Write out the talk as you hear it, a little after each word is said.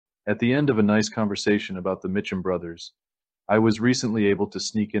At the end of a nice conversation about the Mitchum Brothers, I was recently able to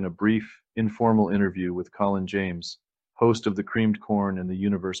sneak in a brief, informal interview with Colin James, host of the Creamed Corn and the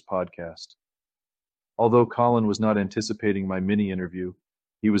Universe podcast. Although Colin was not anticipating my mini interview,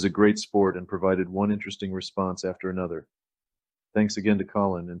 he was a great sport and provided one interesting response after another. Thanks again to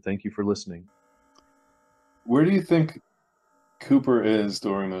Colin, and thank you for listening. Where do you think Cooper is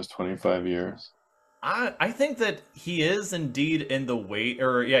during those 25 years? I think that he is indeed in the wait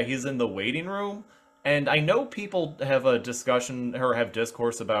or yeah, he's in the waiting room. And I know people have a discussion or have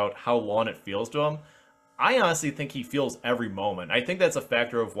discourse about how long it feels to him. I honestly think he feels every moment. I think that's a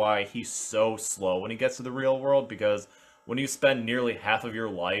factor of why he's so slow when he gets to the real world because when you spend nearly half of your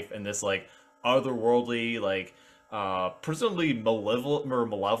life in this like otherworldly, like presumably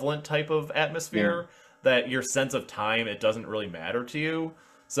malevolent type of Yeah. atmosphere, that your sense of time it doesn't really matter to you.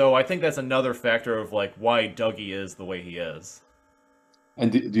 So I think that's another factor of like why Dougie is the way he is.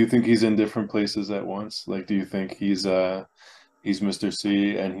 And do you think he's in different places at once? Like, do you think he's Mr.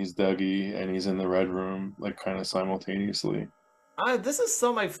 C and he's Dougie and he's in the Red Room, like kind of simultaneously? This is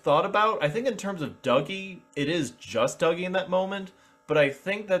some I've thought about. I think in terms of Dougie, it is just Dougie in that moment, but I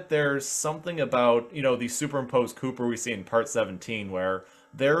think that there's something about, the superimposed Cooper we see in part 17 where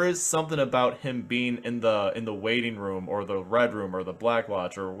there is something about him being in the waiting room or the red room or the black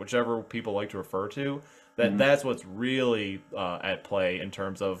watch or whichever people like to refer to that Mhm. that's what's really at play in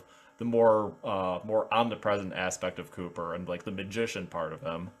terms of the more omnipresent aspect of Cooper and like the magician part of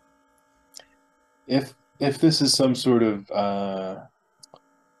him. If this is some sort of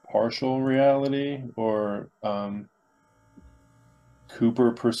partial reality or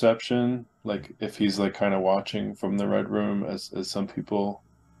Cooper perception, like if he's like kind of watching from the Red Room, as some people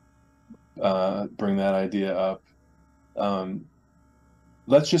bring that idea up. Um,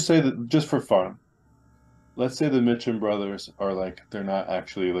 let's just say that just for fun, let's say the Mitchum brothers are like they're not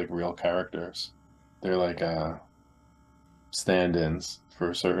actually like real characters. They're like stand-ins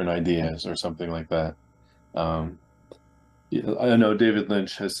for certain ideas or something like that. Um, yeah, I know David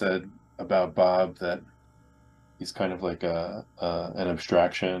Lynch has said about Bob that he's kind of like an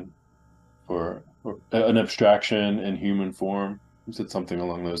abstraction or an abstraction in human form. He said something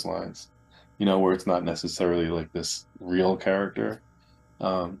along those lines, where it's not necessarily like this real character.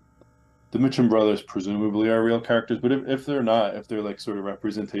 Um, the Mitchum brothers presumably are real characters, but if they're not, if they're like sort of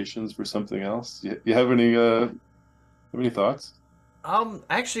representations for something else, you have any thoughts?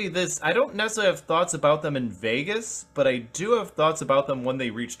 Actually, this I don't necessarily have thoughts about them in Vegas, but I do have thoughts about them when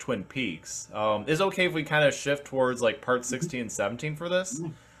they reach Twin Peaks. Is it okay if we kind of shift towards like part 16 and 17 for this?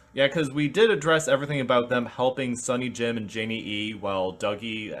 Yeah, because we did address everything about them helping Sonny Jim and Janie E. while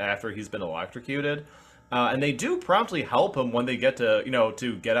Dougie after he's been electrocuted. And they do promptly help him when they get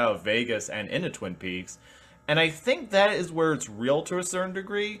to get out of Vegas and into Twin Peaks. And I think that is where it's real to a certain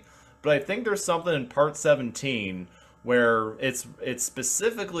degree. But I think there's something in part 17 where it's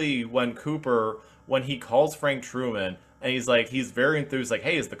specifically when Cooper when he calls Frank Truman and he's very enthused like,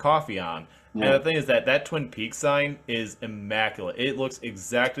 hey, is the coffee on? And Yeah. the thing is that Twin Peaks sign is immaculate. It looks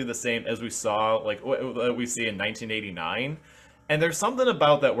exactly the same as we saw like what we see in 1989. And there's something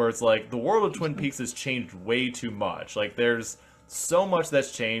about that where it's like the world of Twin Peaks has changed way too much. Like there's so much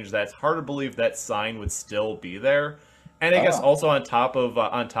that's changed that it's hard to believe that sign would still be there. And I guess Ah, also on top of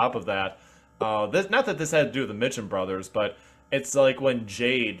that, this not that this had to do with the Mitchum brothers, but it's like when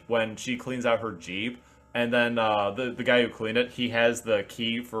Jade when she cleans out her Jeep, and then the guy who cleaned it, he has the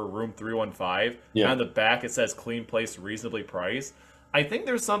key for room 315, and yeah. on the back it says clean place reasonably priced. I think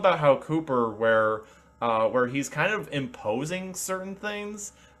there's something about how Cooper where he's kind of imposing certain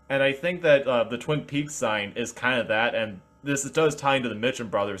things, and I think that the Twin Peaks sign is kind of that, and this does tie into the Mitchum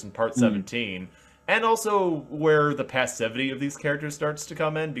brothers in part Mm. 17, and also where the passivity of these characters starts to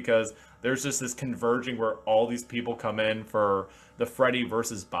come in because there's just this converging where all these people come in for the Freddy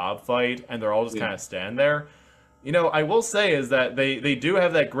versus Bob fight, and they're all just Yeah. kind of stand there. I will say is that they do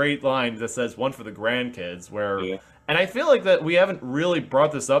have that great line that says one for the grandkids where Yeah. and I feel like that we haven't really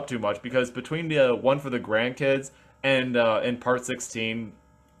brought this up too much because between the one for the grandkids and in part 16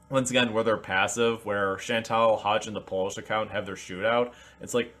 once again where they're passive where Chantal Hodge and the Polish account have their shootout,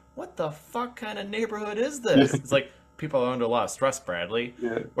 it's like what the fuck kind of neighborhood is this? It's like people are under a lot of stress, Bradley.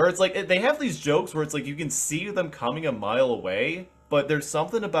 Yeah. Where it's like they have these jokes where it's like you can see them coming a mile away, but there's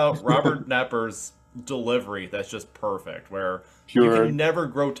something about Robert Knepper's delivery that's just perfect where you Pure can never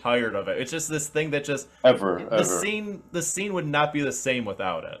grow tired of it. It's just this thing that just the ever. scene would not be the same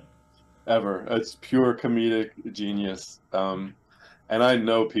without it. Ever. It's pure comedic genius. And I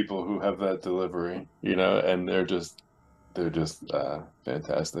know people who have that delivery, and they're just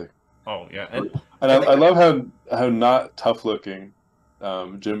fantastic. Oh yeah, And I, I I think love how not tough looking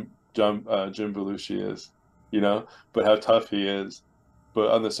Jim Belushi is, but how tough he is. But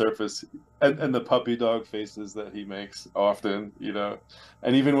on the surface, and the puppy dog faces that he makes often,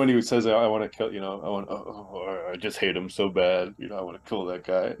 and even when he says, "I want to kill," I just hate him so bad, I want to kill that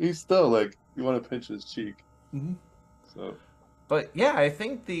guy. He's still like, you want to pinch his cheek. Mhm. So. But yeah, I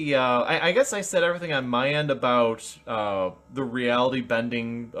think I guess I said everything on my end about the reality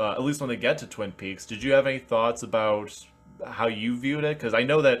bending, at least when they get to Twin Peaks. Did you have any thoughts about how you viewed it? Because I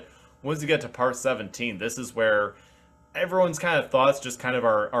know that once you get to part 17, this is where everyone's kind of thoughts just kind of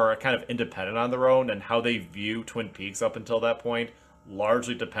are kind of independent on their own, and how they view Twin Peaks up until that point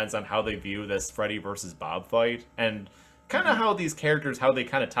largely depends on how they view this Freddy versus Bob fight, and kind of how these characters, how they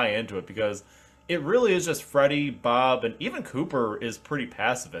kind of tie into it, because it really is just Freddy, Bob, and even Cooper is pretty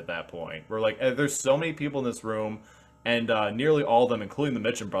passive at that point. We're like, there's so many people in this room, and nearly all of them, including the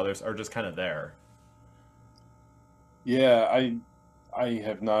Mitchum brothers, are just kind of there. Yeah, I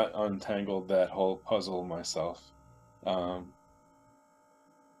have not untangled that whole puzzle myself. Um,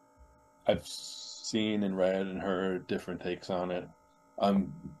 I've seen and read and heard different takes on it.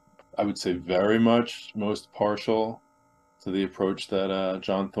 I'm, I would say very much most partial to the approach that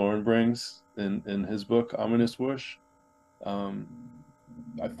John Thorne brings in his book Ominous Whoosh. Um,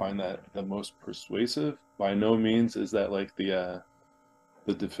 I find that the most persuasive. By no means is that like the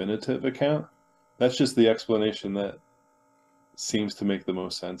definitive account. That's just the explanation that seems to make the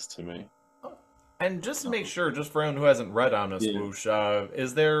most sense to me. And just to make sure, just for anyone who hasn't read On a Yeah. Swoosh,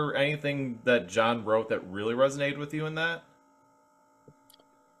 is there anything that John wrote that really resonated with you in that?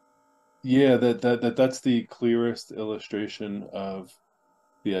 Yeah, that's the clearest illustration of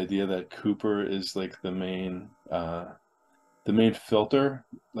the idea that Cooper is like the main filter,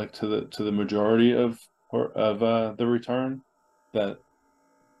 like to the majority of the return, that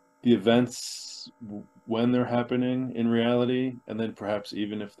the events when they're happening in reality, and then perhaps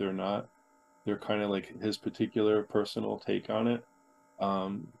even if they're not, they're kind of like his particular personal take on it,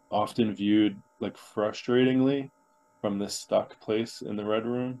 often viewed like frustratingly from this stuck place in the Red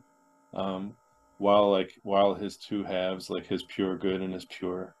Room, um, while his two halves, like his pure good and his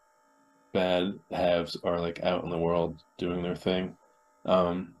pure bad halves, are like out in the world doing their thing.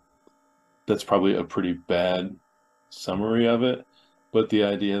 Um, that's probably a pretty bad summary of it, but the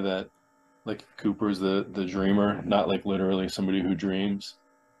idea that like Cooper's the dreamer, not like literally somebody who dreams,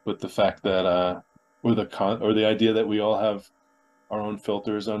 but the fact that or the idea that we all have our own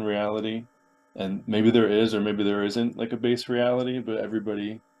filters on reality, and maybe there is or maybe there isn't like a base reality, but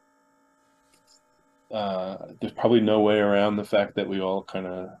everybody there's probably no way around the fact that we all kind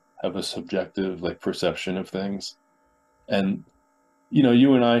of have a subjective like perception of things, and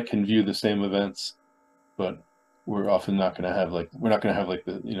you and I can view the same events, but we're often not going to have like we're not going to have like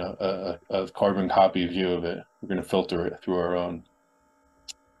the a carbon copy view of it. We're going to filter it through our own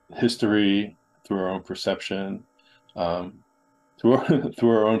history, through our own perception, um, through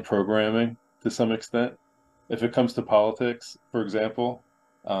our own programming to some extent. If it comes to politics, for example,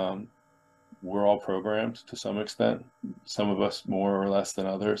 um, we're all programmed to some extent. Some of us more or less than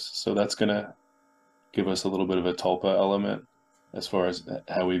others. So that's going to give us a little bit of a tulpa element as far as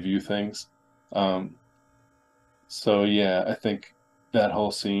how we view things. Um, so yeah, I think that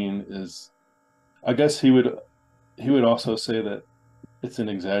whole scene is. I guess he would also say that it's an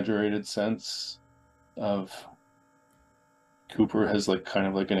exaggerated sense of Cooper has like kind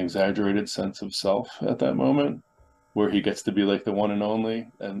of like an exaggerated sense of self at that moment, where he gets to be like the one and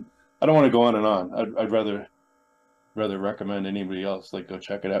only. And I don't want to go on and on. I'd rather recommend anybody else like go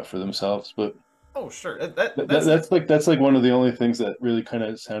check it out for themselves. But Oh, sure. That's that's like one of the only things that really kind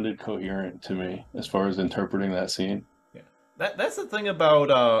of sounded coherent to me as far as interpreting that scene. yeah. That's the thing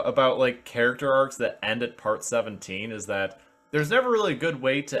about like character arcs that end at part 17, is that there's never really a good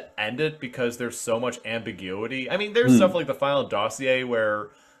way to end it because there's so much ambiguity. I mean, there's stuff Hmm. like the final dossier where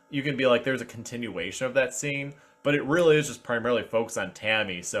you can be like there's a continuation of that scene, but it really is just primarily focused on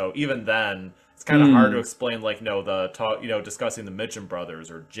Tammy. So even then, it's kind of hard to Hmm. explain like the talk, discussing the Mitchum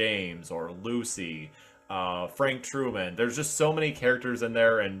brothers or James or Lucy, Frank Truman. There's just so many characters in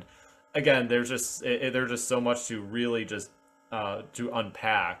there, and again, there's just so much to really just to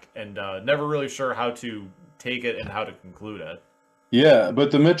unpack, and never really sure how to take it and how to conclude it. Yeah,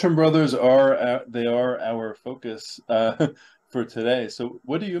 but the Mitchum brothers are they are our focus for today. So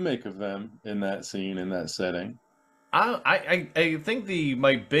what do you make of them in that scene, in that setting? I think the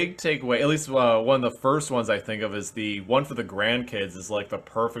my big takeaway, at least one of the first ones I think of, is the one for the grandkids is like the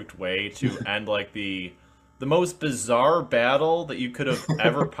perfect way to end like the most bizarre battle that you could have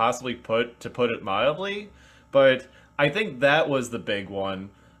ever possibly put, to put it mildly. But I think that was the big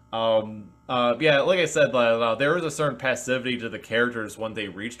one. Yeah, like I said, there is a certain passivity to the characters when they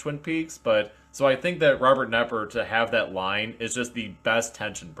reach Twin Peaks, but so I think that Robert Knepper to have that line is just the best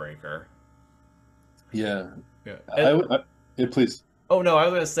tension breaker. Yeah, Yeah. yeah, please. Oh no, I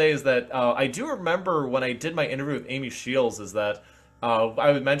was gonna say is that I do remember when I did my interview with Amy Shields is that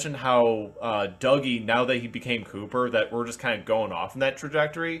I would mention how Dougie, now that he became Cooper, that we're just kind of going off in that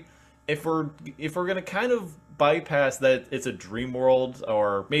trajectory. If we're gonna kind of bypass that it's a dream world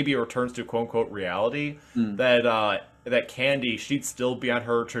or maybe it returns to quote unquote reality, Mm, that Candy she'd still be on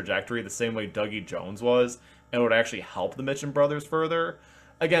her trajectory the same way Dougie Jones was, and it would actually help the Mitchum brothers further.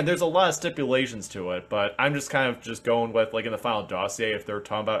 Again, there's a lot of stipulations to it, but I'm just kind of just going with like in the final dossier if they're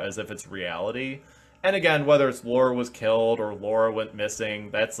talking about as if it's reality. And again, whether it's Laura was killed or Laura went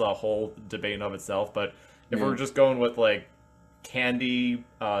missing, that's a whole debate in of itself. But if yeah, we're just going with like Candy,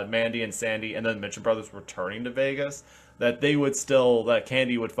 Mandy, and Sandy, and then Mitchum Brothers returning to Vegas, that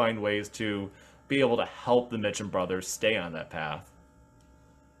Candy would find ways to be able to help the Mitchum Brothers stay on that path.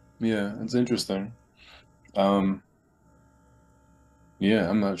 yeah, it's interesting. Um, yeah,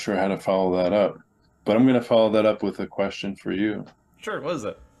 I'm not sure how to follow that up, but I'm gonna follow that up with a question for you. Sure, what is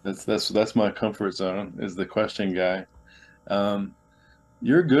it? That's my comfort zone is the question guy. Um,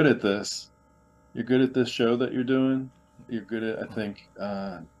 you're good at this. You're good at this show that you're doing. You're good at, I think,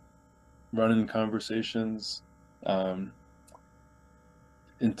 running conversations, um,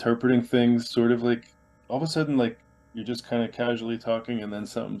 interpreting things, sort of like all of a sudden, like you're just kind of casually talking, and then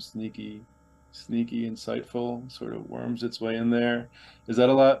something sneaky, insightful sort of worms its way in there. Is that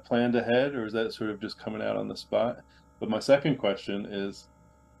a lot planned ahead, or is that sort of just coming out on the spot? But my second question is,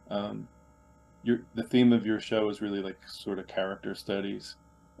 um, the theme of your show is really like sort of character studies,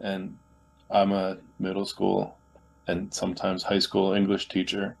 and I'm a middle school and sometimes high school English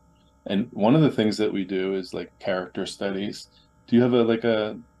teacher, and one of the things that we do is like character studies. Do you have a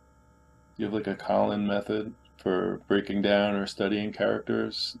Colin method for breaking down or studying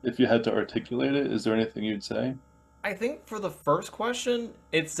characters? If you had to articulate it, is there anything you'd say? I think for the first question,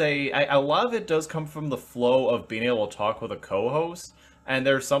 a lot of it does come from the flow of being able to talk with a co-host, and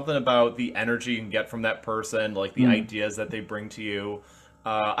there's something about the energy you can get from that person, like the Mm, ideas that they bring to you.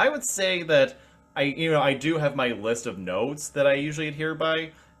 I would say that I do have my list of notes that I usually adhere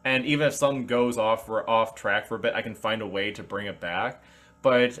by, and even if something goes off track for a bit, I can find a way to bring it back.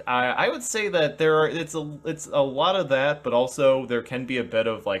 But I would say that it's a lot of that, but also there can be a bit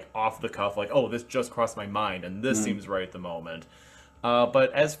of like off the cuff, like oh this just crossed my mind and this mm, seems right at the moment.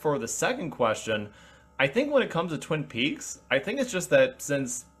 But as for the second question, I think when it comes to Twin Peaks, I think it's just that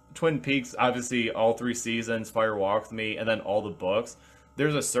since Twin Peaks, obviously all three seasons, Fire Walk with Me, and then all the books,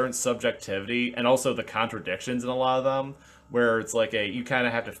 there's a certain subjectivity and also the contradictions in a lot of them, where it's like you kind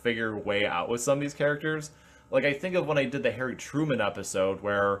of have to figure your way out with some of these characters. Like I think of when I did the Harry Truman episode,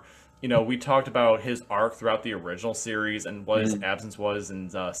 where we talked about his arc throughout the original series and what his mm, absence was in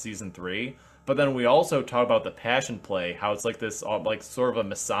season three. But then we also talked about the Passion Play, how it's like this, like sort of a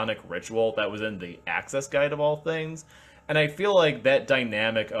Masonic ritual that was in the Access Guide of all things. And I feel like that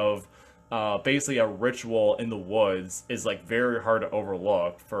dynamic of basically a ritual in the woods is like very hard to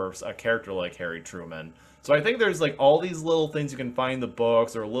overlook for a character like Harry Truman. So I think there's like all these little things you can find in the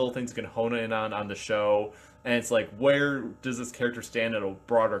books or little things you can hone in on the show. And it's like, where does this character stand in a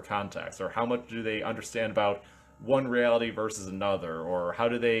broader context, or how much do they understand about one reality versus another, or how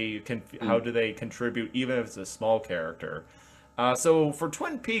mm, do they contribute even if it's a small character? So for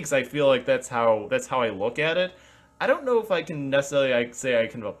Twin Peaks, I feel like that's how I look at it. I don't know if I can necessarily say I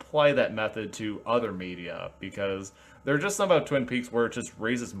can apply that method to other media because there are just some about Twin Peaks where it just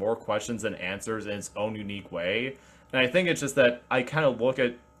raises more questions than answers in its own unique way. And I think it's just that I kind of look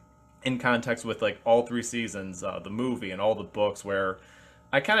at in context with like all three seasons, the movie and all the books, where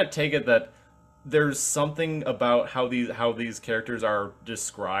I kind of take it that there's something about how these characters are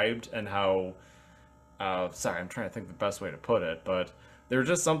described and how sorry, I'm trying to think the best way to put it, but there's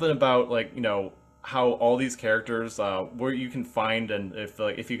just something about like how all these characters where you can find and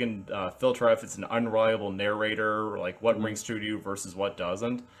if you can filter out if it's an unreliable narrator or like what mm. rings true to you versus what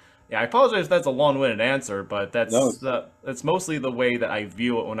doesn't. Yeah, I apologize if that's a long-winded answer, but No, that's mostly the way that I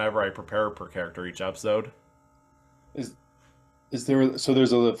view it whenever I prepare per character each episode. is is there so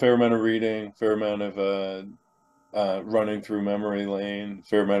there's a fair amount of reading, fair amount of running through memory lane,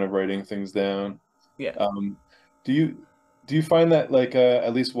 fair amount of writing things down. Yeah. Um, do you do you find that like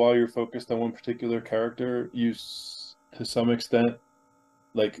at least while you're focused on one particular character, to some extent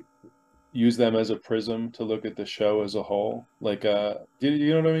like use them as a prism to look at the show as a whole? Like do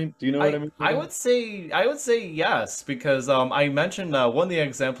you know what I mean? Do you know what I I mean by I that? would say yes because I mentioned one of the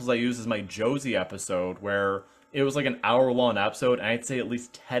examples I use is my Josie episode where it was like an hour-long episode, and I'd say at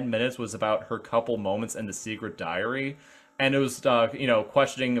least 10 minutes was about her couple moments in the secret diary. And it was,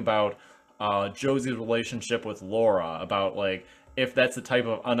 questioning about Josie's relationship with Laura, about like if that's the type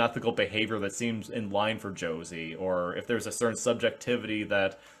of unethical behavior that seems in line for Josie, or if there's a certain subjectivity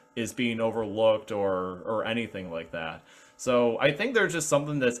that is being overlooked, or anything like that. So I think there's just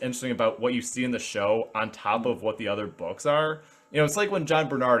something that's interesting about what you see in the show on top of what the other books are. It's like when John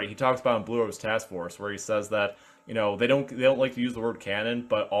Bernardi, he talks about in Blue Ocean Task Force, where he says that they don't like to use the word canon,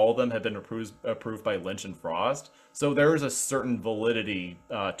 but all of them have been approved by Lynch and Frost. So there is a certain validity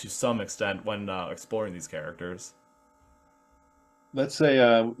to some extent when exploring these characters. Let's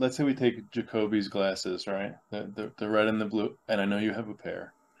say we take Jacoby's glasses, right? The red and the blue, and I know you have a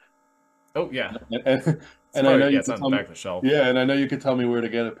pair. Oh yeah, And, it's I know probably, yeah, you it's could on the tell me, back of the shelf. yeah, and I know you could tell me where to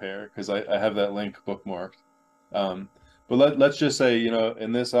get a pair because I have that link bookmarked. Um, but let's just say,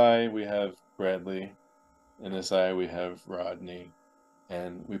 in this eye we have Bradley, in this eye we have Rodney,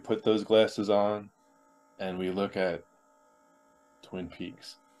 and we put those glasses on and we look at Twin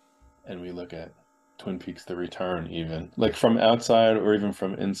Peaks and we look at Twin Peaks The Return, even like from outside or even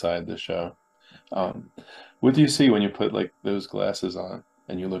from inside the show. Um, what do you see when you put like those glasses on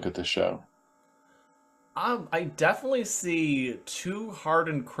and you look at the show? I definitely see two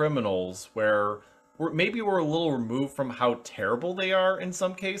hardened criminals where maybe we're a little removed from how terrible they are in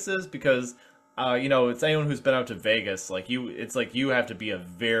some cases, because it's anyone who's been out to Vegas, like it's like you have to be a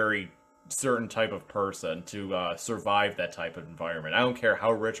very certain type of person to survive that type of environment. I don't care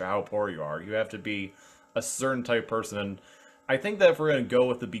how rich or how poor you are, you have to be a certain type of person. And I think that if we're going to go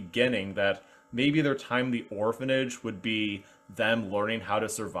with the beginning, that maybe their time in the orphanage would be them learning how to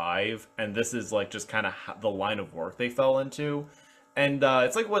survive, and this is like just kind of the line of work they fell into. And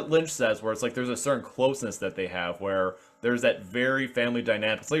it's like what Lynch says, where it's like there's a certain closeness that they have, where there's that very family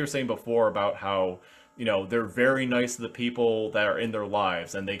dynamic. It's like you were saying before about how they're very nice to the people that are in their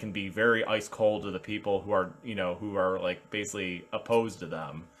lives, and they can be very ice cold to the people who are like basically opposed to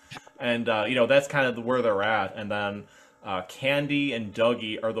them. And that's kind of where they're at. And then Candy and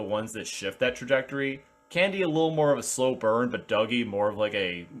Dougie are the ones that shift that trajectory. Candy a little more of a slow burn, but Dougie more of like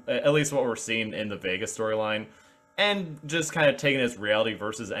at least what we're seeing in the Vegas storyline, and just kind of taking as reality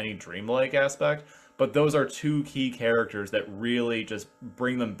versus any dreamlike aspect. But those are two key characters that really just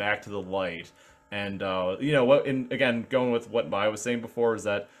bring them back to the light. And what? And again, going with what I was saying before, is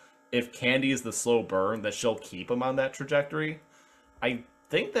that if Candy is the slow burn, that she'll keep him on that trajectory. I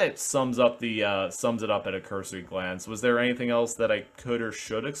think that sums it up at a cursory glance. Was there anything else that I could or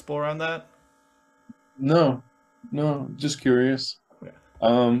should explore on that? No, no, just curious. Yeah.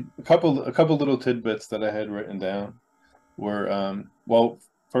 A couple little tidbits that I had written down were well,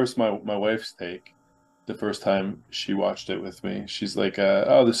 first my wife's take. The first time she watched it with me, she's like,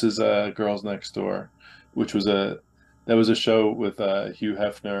 "Oh, this is Girls Next Door," which was a show with Hugh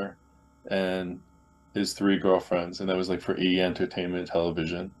Hefner and his three girlfriends, and that was like for E Entertainment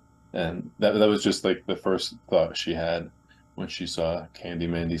Television, and that was just like the first thought she had when she saw Candy,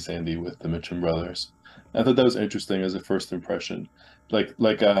 Mandy, Sandy with the Mitchum Brothers. I thought that was interesting as a first impression.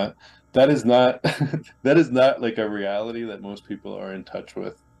 That is not that is not like a reality that most people are in touch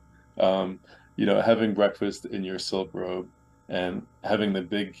with. Um, having breakfast in your silk robe and having the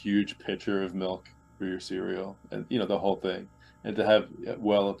big, huge pitcher of milk for your cereal, and the whole thing, and to have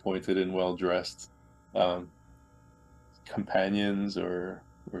well appointed and well dressed um, companions or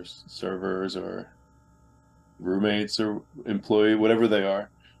servers or roommates or employee, whatever they are.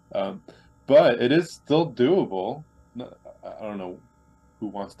 Um, but it is still doable. I don't know who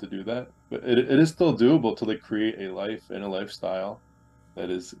wants to do that, but it is still doable to like create a life and a lifestyle that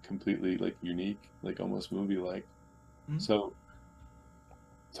is completely like unique, like almost movie like. Mm-hmm. So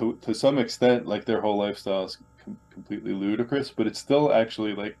to some extent, like their whole lifestyle is completely ludicrous, but it's still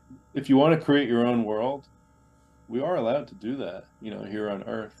actually like if you want to create your own world, we are allowed to do that, here on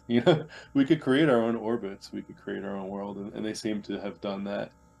Earth. We could create our own orbits, we could create our own world, and they seem to have done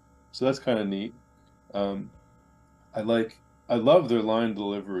that. So that's kind of neat. Um, I love their line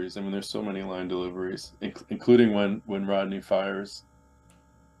deliveries. I mean, there's so many line deliveries, including when Rodney fires.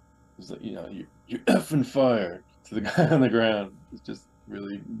 It's like, you're effing fired to the guy on the ground. It's just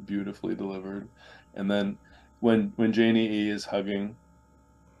really beautifully delivered. And then when Janie E is hugging,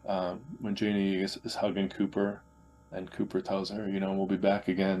 when Janie E is hugging Cooper, and Cooper tells her, we'll be back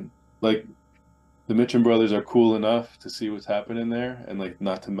again. Like the Mitchum brothers are cool enough to see what's happening there and like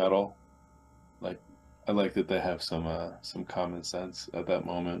not to meddle. Like I like that they have some common sense at that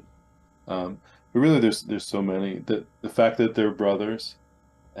moment. But really, there's so many. The fact that they're brothers,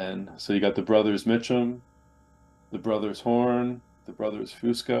 and so you got the brothers Mitchum, the brothers Horn, the brothers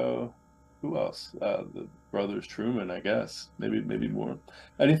Fusco, who else? The brothers Truman, I guess. Maybe more.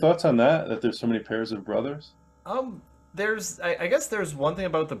 Any thoughts on that? That there's so many pairs of brothers? Um, I guess there's one thing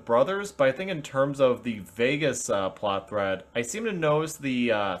about the brothers, but I think in terms of the Vegas plot thread, I seem to notice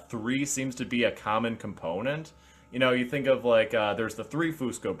the three seems to be a common component. You know, you think of like there's the three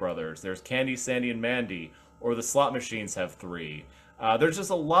Fusco brothers, there's Candy, Sandy, and Mandy, or the slot machines have three. There's just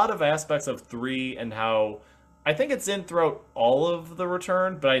a lot of aspects of three and how I think it's in throughout all of the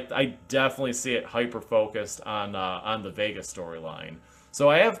return, but I definitely see it hyper focused on the Vegas storyline. So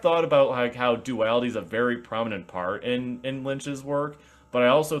I have thought about like how duality is a very prominent part in Lynch's work, but I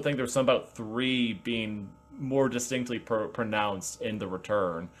also think there's some about three being more distinctly pronounced in the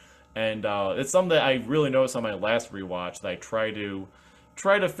return, and it's something that I really noticed on my last rewatch that I try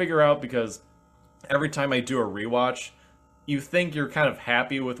to figure out because every time I do a rewatch, you think you're kind of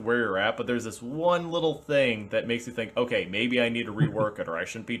happy with where you're at, but there's this one little thing that makes you think, okay, maybe I need to rework it, or I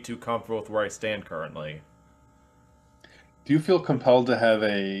shouldn't be too comfortable with where I stand currently. Do you feel compelled to have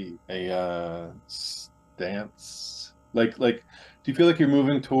stance? Do you feel like you're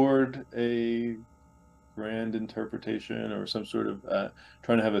moving toward a grand interpretation or some sort of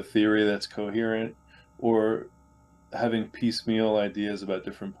trying to have a theory that's coherent, or having piecemeal ideas about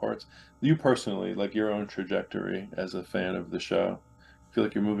different parts? You personally, like your own trajectory as a fan of the show, feel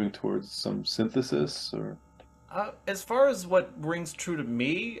like you're moving towards some synthesis, or As far as what rings true to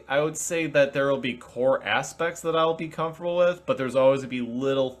me, I would say that there will be core aspects that I'll be comfortable with, but there's always to be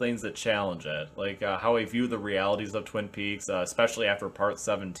little things that challenge it, like how I view the realities of Twin Peaks, especially after Part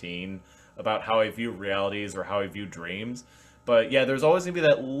 17, about how I view realities or how I view dreams. But yeah, there's always gonna be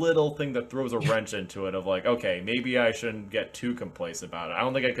that little thing that throws a wrench into it of like, okay, maybe I shouldn't get too complacent about it. I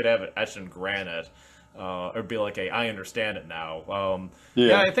don't think I could have it etched in granite, or be like, hey, I understand it now.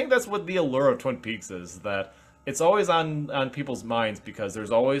 Yeah, yeah. I think that's what the allure of Twin Peaks is, that it's always on people's minds because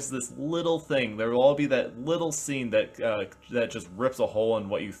there's always this little thing. There will all be that little scene that just rips a hole in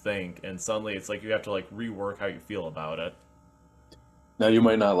what you think, and suddenly it's like you have to like rework how you feel about it. Now you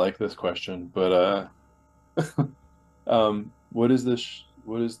might not like this question, but what is this?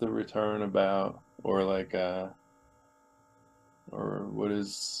 What is the return about, or like, or what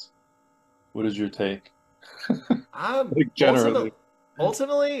is your take? Um, Like ultimately, generally.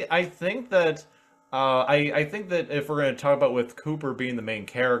 ultimately, I think that I think that if we're going to talk about with Cooper being the main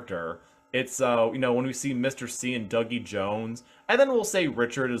character, it's you know, when we see Mr. C and Dougie Jones, and then we'll say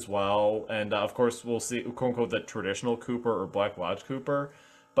Richard as well, and of course we'll see quote unquote the traditional Cooper or Black Lodge Cooper,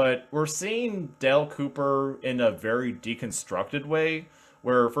 but we're seeing Dale Cooper in a very deconstructed way.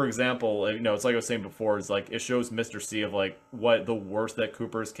 Where, for example, you know, it's like I was saying before, is like it shows Mr. C of like what the worst that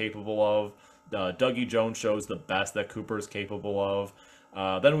Cooper is capable of. Dougie Jones shows the best that Cooper is capable of.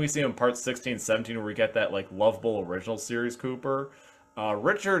 Then we see him in parts 16 and 17 where we get that like lovable original series Cooper.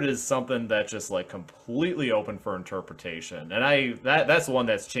 Richard is something that's just like completely open for interpretation. And that's the one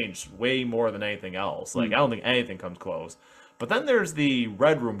that's changed way more than anything else. Like I don't think anything comes close. But then there's the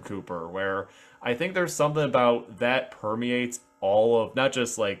Red Room Cooper where I think there's something about that permeates all of not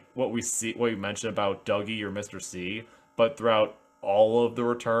just like what we see what you mentioned about Dougie or Mr. C, but throughout all of the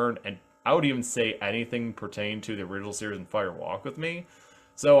return and I would even say anything pertaining to the original series and Fire Walk with Me.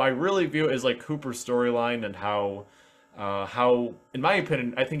 So I really view it as like Cooper's storyline and how, in my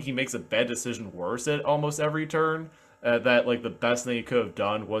opinion, I think he makes a bad decision worse at almost every turn. That like the best thing he could have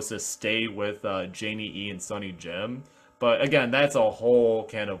done was to stay with Janie E and Sonny Jim. But again, that's a whole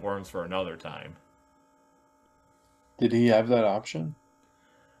can of worms for another time. Did he have that option?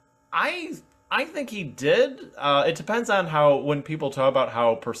 I I think he did. It depends on how when people talk about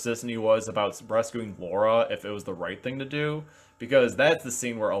how persistent he was about rescuing Laura, if it was the right thing to do, because that's the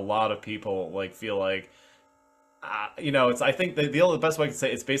scene where a lot of people like feel like, you know, it's. I think the only best way I can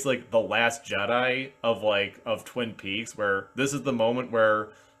say it's basically like the Last Jedi of of Twin Peaks, where this is the moment where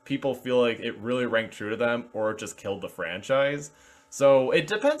people feel like it really rang true to them, or it just killed the franchise. So it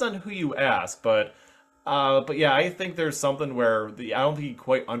depends on who you ask, but yeah, I think there's something where I don't think he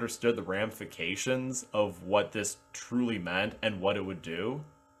quite understood the ramifications of what this truly meant and what it would do.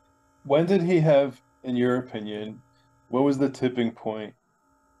 When did he have, in your opinion, what was the tipping point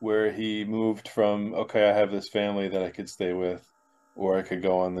where he moved from, okay, I have this family that I could stay with, or I could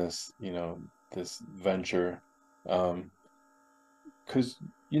go on this, this venture? Um, because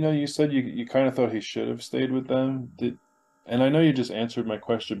you said you kind of thought he should have stayed with them. And I know you just answered my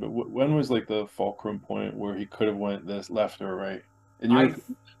question, but when was like the fulcrum point where he could have went this left or right? And I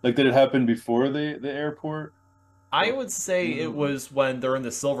like, did it happen before the airport? I Or would say it was when they're in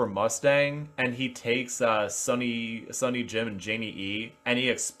the Silver Mustang and he takes Sonny Jim and Janie E and he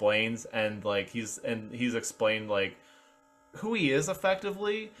explains and he's explained like who he is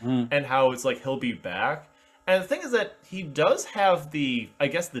effectively, Mm. and how it's like he'll be back. And the thing is that he does have the, I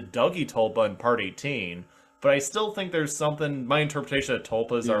guess, the Dougie Tulpa in part 18, but I still think there's something. My interpretation of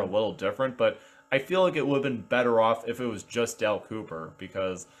Tulpas are a Yeah. little different, but I feel like it would have been better off if it was just Dale Cooper,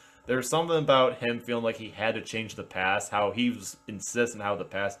 because there's something about him feeling like he had to change the past, how he was insistent how the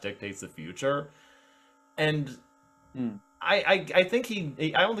past dictates the future. And Mm. I think I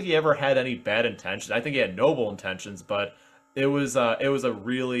don't think he ever had any bad intentions. I think he had noble intentions, but it was a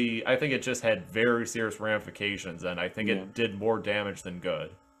really, I think it just had very serious ramifications, and I think Yeah. it did more damage than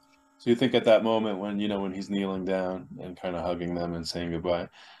good. So you think at that moment when, when he's kneeling down and kind of hugging them and saying goodbye,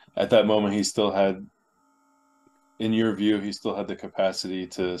 at that moment he still had, in your view, he still had the capacity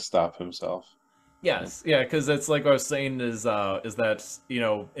to stop himself. And Yes, yeah, because it's like what I was saying is that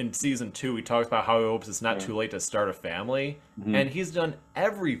in season 2 he talks about how he hopes it's not yeah. too late to start a family, Mhm. and he's done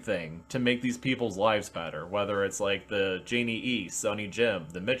everything to make these people's lives better. Whether it's like the Janie E, Sonny Jim,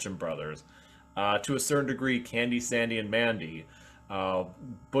 the Mitchum brothers, to a certain degree, Candy, Sandy, and Mandy, uh,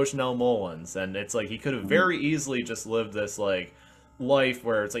 Bushnell Mullins, and it's like he could have Mhm. very easily just lived this like life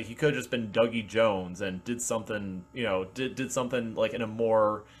where it's like he could have just been Dougie Jones and did something, did something like in a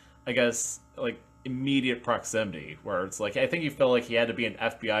more, I guess, like immediate proximity, where it's like I think he felt like he had to be an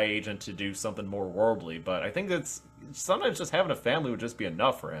FBI agent to do something more worldly, but I think that's sometimes just having a family would just be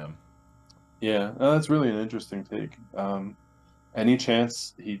enough for him. Yeah, that's really an interesting take. Any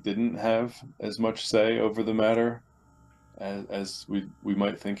chance he didn't have as much say over the matter as we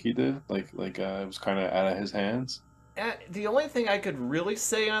might think he did? It was kind of out of his hands. The only thing I could really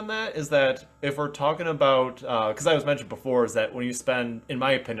say on that is that if we're talking about, because I was mentioned before, is that when you spend, in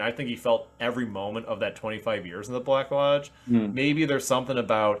my opinion, I think he felt every moment of that 25 years in the Black Lodge. Mm. Maybe there's something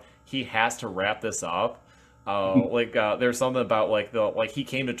about he has to wrap this up. There's something about like he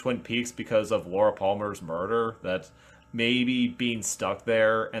came to Twin Peaks because of Laura Palmer's murder, that maybe being stuck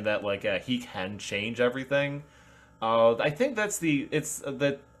there and that he can change everything. I think that's the it's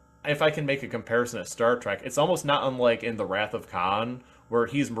that if I can make a comparison to Star Trek, it's almost not unlike in The Wrath of Khan, where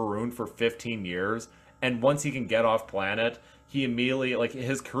he's marooned for 15 years, and once he can get off planet, he immediately like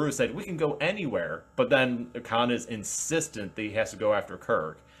his crew said we can go anywhere, but then Khan is insistent that he has to go after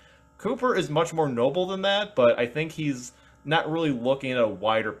Kirk. Cooper is much more noble than that, but I think he's not really looking at a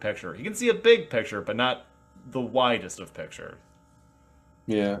wider picture. He can see a big picture, but not the widest of pictures.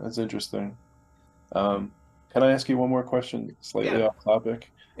 Yeah, that's interesting. Um, can I ask you one more question, slightly Yeah, off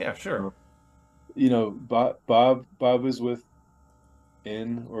topic? yeah, sure. Uh, Bob is with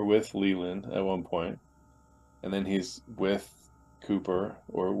Leland at one point, and then he's with Cooper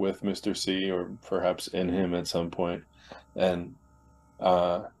or with Mr. C, or perhaps in him at some point. And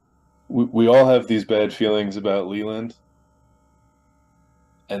uh, we all have these bad feelings about Leland,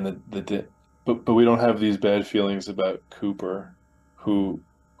 and but we don't have these bad feelings about Cooper, who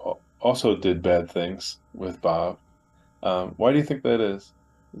also did bad things with Bob. Why do you think that is?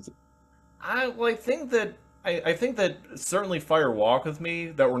 Is it- I think that I think that certainly Fire Walk with Me,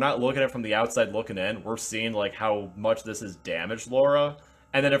 that we're not looking at it from the outside looking in. We're seeing like how much this has damaged Laura,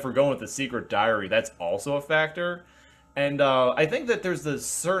 and then if we're going with the Secret Diary, that's also a factor. And I think that there's this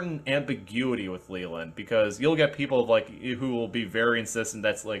certain ambiguity with Leland, because you'll get people like who will be very insistent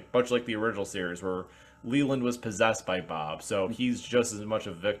that's like much like the original series where Leland was possessed by Bob, so he's just as much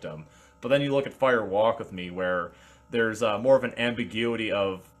a victim. But then you look at Fire Walk with Me, where there's more of an ambiguity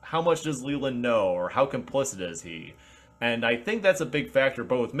of how much does Leland know or how complicit is he. And I think that's a big factor.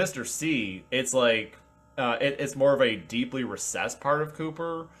 But with Mr. C, it's like it's more of a deeply recessed part of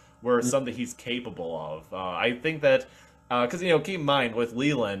Cooper, where it's something he's capable of. I think that because keep in mind with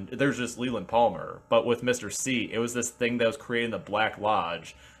Leland, there's just Leland Palmer, but with Mr. C, it was this thing that was created in the Black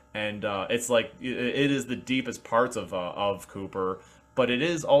Lodge, and it's like it is the deepest parts of Cooper, but it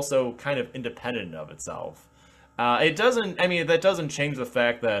is also kind of independent of itself. It doesn't. I mean, that doesn't change the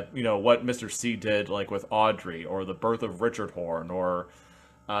fact that what Mr. C did, like with Audrey, or the birth of Richard Horn, or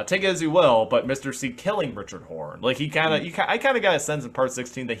take it as you will, but Mr. C killing Richard Horn. Like I kind of got a sense in Part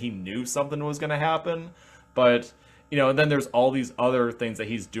 16 that he knew something was going to happen, but and then there's all these other things that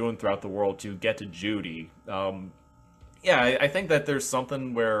he's doing throughout the world to get to Judy. Yeah, I think that there's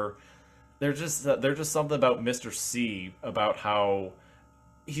something where there's just something about Mr. C, about how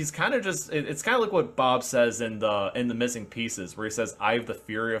he's kind of just it's kind of like what Bob says in the Missing Pieces, where he says I have the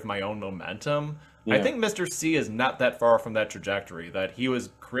fury of my own momentum. I Yeah, think Mr. C is not that far from that trajectory, that he was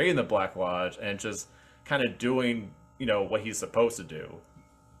creating the Black Lodge and just kind of doing what he's supposed to do.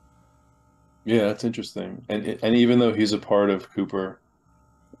 yeah, that's interesting. And even though he's a part of Cooper,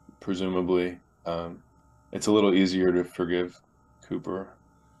 presumably, it's a little easier to forgive Cooper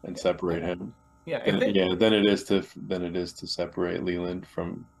and separate him. Yeah, I think. Than it is to separate Leland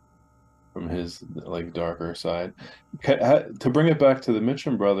from his like darker side. To bring it back to the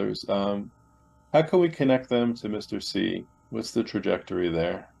Mitchum brothers, how can we connect them to Mr. C? What's the trajectory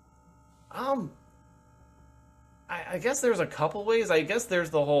there? Um, I guess there's a couple ways. I guess there's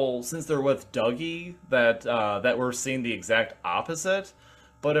the whole since they're with Dougie that we're seeing the exact opposite.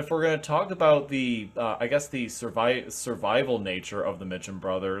 But if we're going to talk about the I guess the survival nature of the Mitchum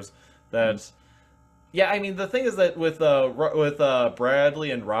brothers, that yeah, I mean the thing is that with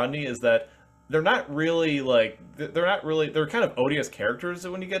Bradley and Rodney is that they're not really like they're not really they're kind of odious characters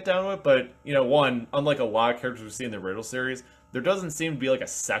when you get down to it. But you know, one unlike a lot of characters we see in the Riddle series, there doesn't seem to be like a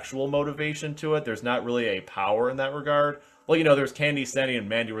sexual motivation to it. There's not really a power in that regard. Well, you know, there's Candy, Sandy, and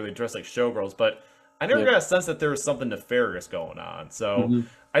Mandy where they dress like showgirls, but I never Yeah. got a sense that there was something nefarious going on. So Hmm.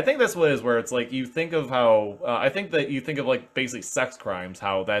 I think that's what it is. Where it's like you think of how I think that you think of like basically sex crimes,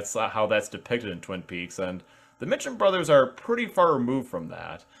 how that's depicted in Twin Peaks, and the Mitchum brothers are pretty far removed from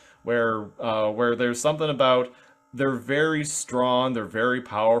that. Where there's something about they're very strong, they're very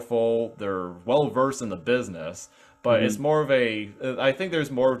powerful, they're well versed in the business, but it's Hmm. more of a I think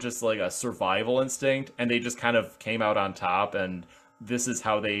there's more of just like a survival instinct, and they just kind of came out on top, and this is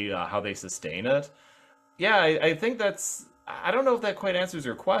how they sustain it. Yeah, I think that's. I don't know if that quite answers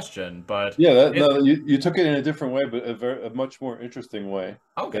your question, but Yeah, it. you took it in a different way, but a much more interesting way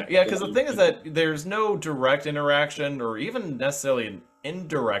Okay, yeah, than because the you thing is did. that there's no direct interaction or even necessarily an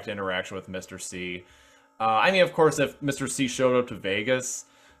indirect interaction with Mr. C. I mean, of course, if Mr. C showed up to Vegas,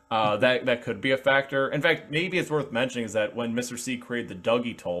 that could be a factor. In fact, maybe it's worth mentioning is that when Mr. C created the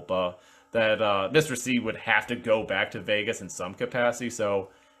Dougie Tulpa, that Mr. C would have to go back to Vegas in some capacity. So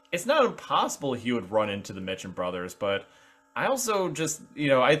it's not impossible he would run into the Mitchum brothers, but I also just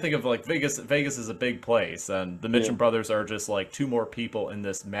I think of like Vegas. Vegas is a big place, and the Yeah. Mitchum brothers are just like two more people in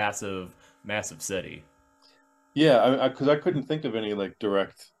this massive city. Yeah, because I couldn't think of any like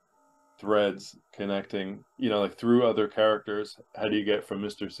direct threads connecting, like through other characters. How do you get from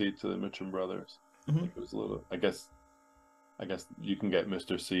Mr. C to the Mitchum brothers? Mhm. Like it was a little, I guess you can get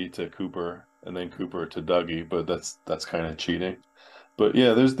Mr. C to Cooper and then Cooper to Dougie, but that's kind of cheating. But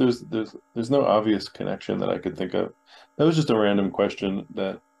yeah, there's no obvious connection that I could think of. That was just a random question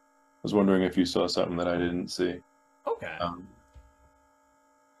that I was wondering if you saw something that I didn't see. Okay. Um,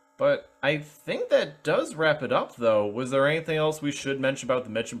 But I think that does wrap it up, though. Was there anything else we should mention about the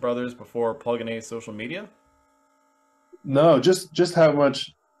Mitchum brothers before plugging any social media? no, just how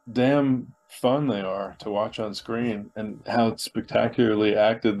much damn fun they are to watch on screen and how spectacularly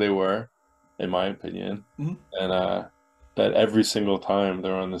acted they were, in my opinion. Mhm. And that every single time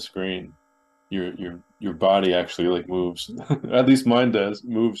they're on the screen, your body actually like moves. At least mine does,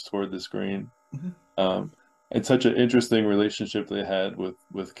 moves toward the screen. Mhm. Um, and such an interesting relationship they had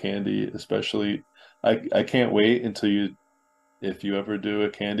with Candy, especially. I can't wait until if you ever do a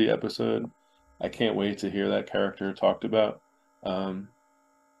Candy episode, I can't wait to hear that character talked about um,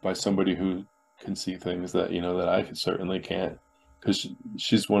 by somebody who can see things that that I certainly can't, because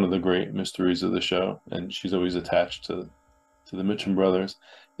she's one of the great mysteries of the show, and she's always attached to the Mitchum brothers,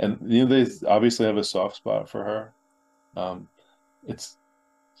 and they obviously have a soft spot for her. Um, it's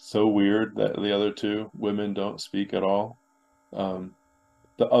so weird that the other two women don't speak at all. Um,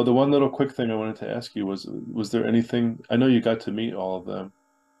 the one little quick thing I wanted to ask you was there anything? I know you got to meet all of them,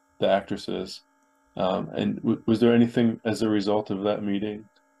 the actresses, and was there anything as a result of that meeting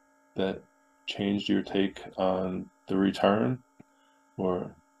that changed your take on the return,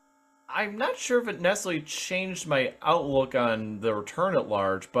 or I'm not sure if it necessarily changed my outlook on the return at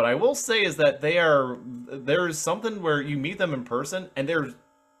large, but I will say is that there's something where you meet them in person and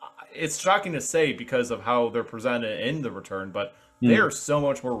it's shocking to say because of how they're presented in the return, but they Hmm, are so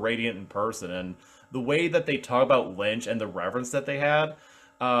much more radiant in person, and the way that they talk about Lynch and the reverence that they had.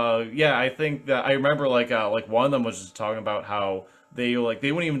 Yeah, I think that I remember like one of them was just talking about how they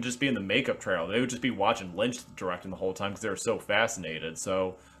wouldn't even just be in the makeup trailer; they would just be watching Lynch directing the whole time because they were so fascinated.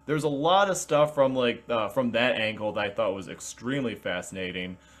 So there's a lot of stuff from that angle that I thought was extremely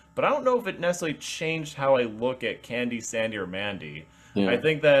fascinating. But I don't know if it necessarily changed how I look at Candy, Sandy, or Mandy. I yeah,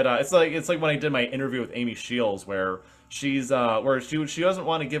 think that it's like when I did my interview with Amy Shields, where she doesn't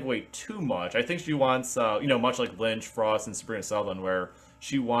want to give away too much. I think she wants much like Lynch, Frost, and Sabrina Sutherland, where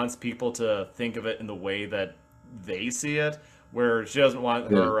she wants people to think of it in the way that they see it, where she doesn't want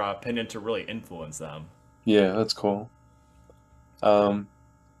yeah, her opinion to really influence them. yeah. That's cool. Um,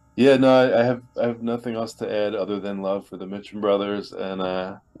 yeah, no, I have nothing else to add other than love for the Mitchum brothers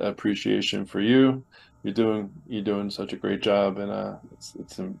and appreciation for you. You're doing such a great job, and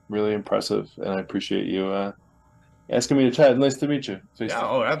it's really impressive, and I appreciate you asking me to chat. Nice to meet you. Yeah,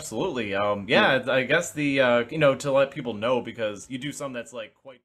 oh, absolutely. I guess the to let people know, because you do something that's like quite